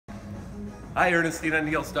Hi, Ernestina.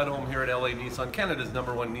 Neil Studholme here at LA Nissan, Canada's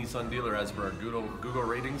 #1 Nissan dealer as per our Google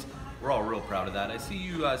ratings. We're all real proud of that. I see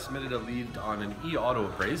you submitted a lead on an e-auto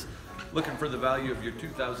appraise, looking for the value of your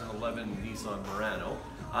 2011 Nissan Murano.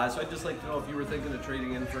 So I'd just like to know if you were thinking of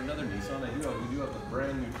trading in for another Nissan. We do have a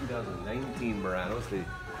brand new 2019 Muranos. They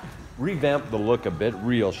revamped the look a bit,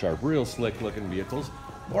 real sharp, real slick looking vehicles.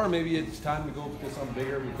 Or maybe it's time to go with something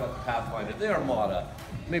bigger. We've got the Pathfinder, the Armada,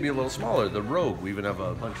 maybe a little smaller, the Rogue. We even have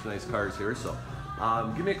a bunch of nice cars here. So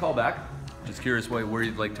give me a call back. Just curious where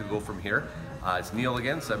you'd like to go from here. It's Neil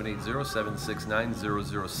again,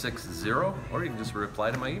 780-769-0060, or you can just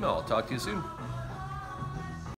reply to my email. I'll talk to you soon.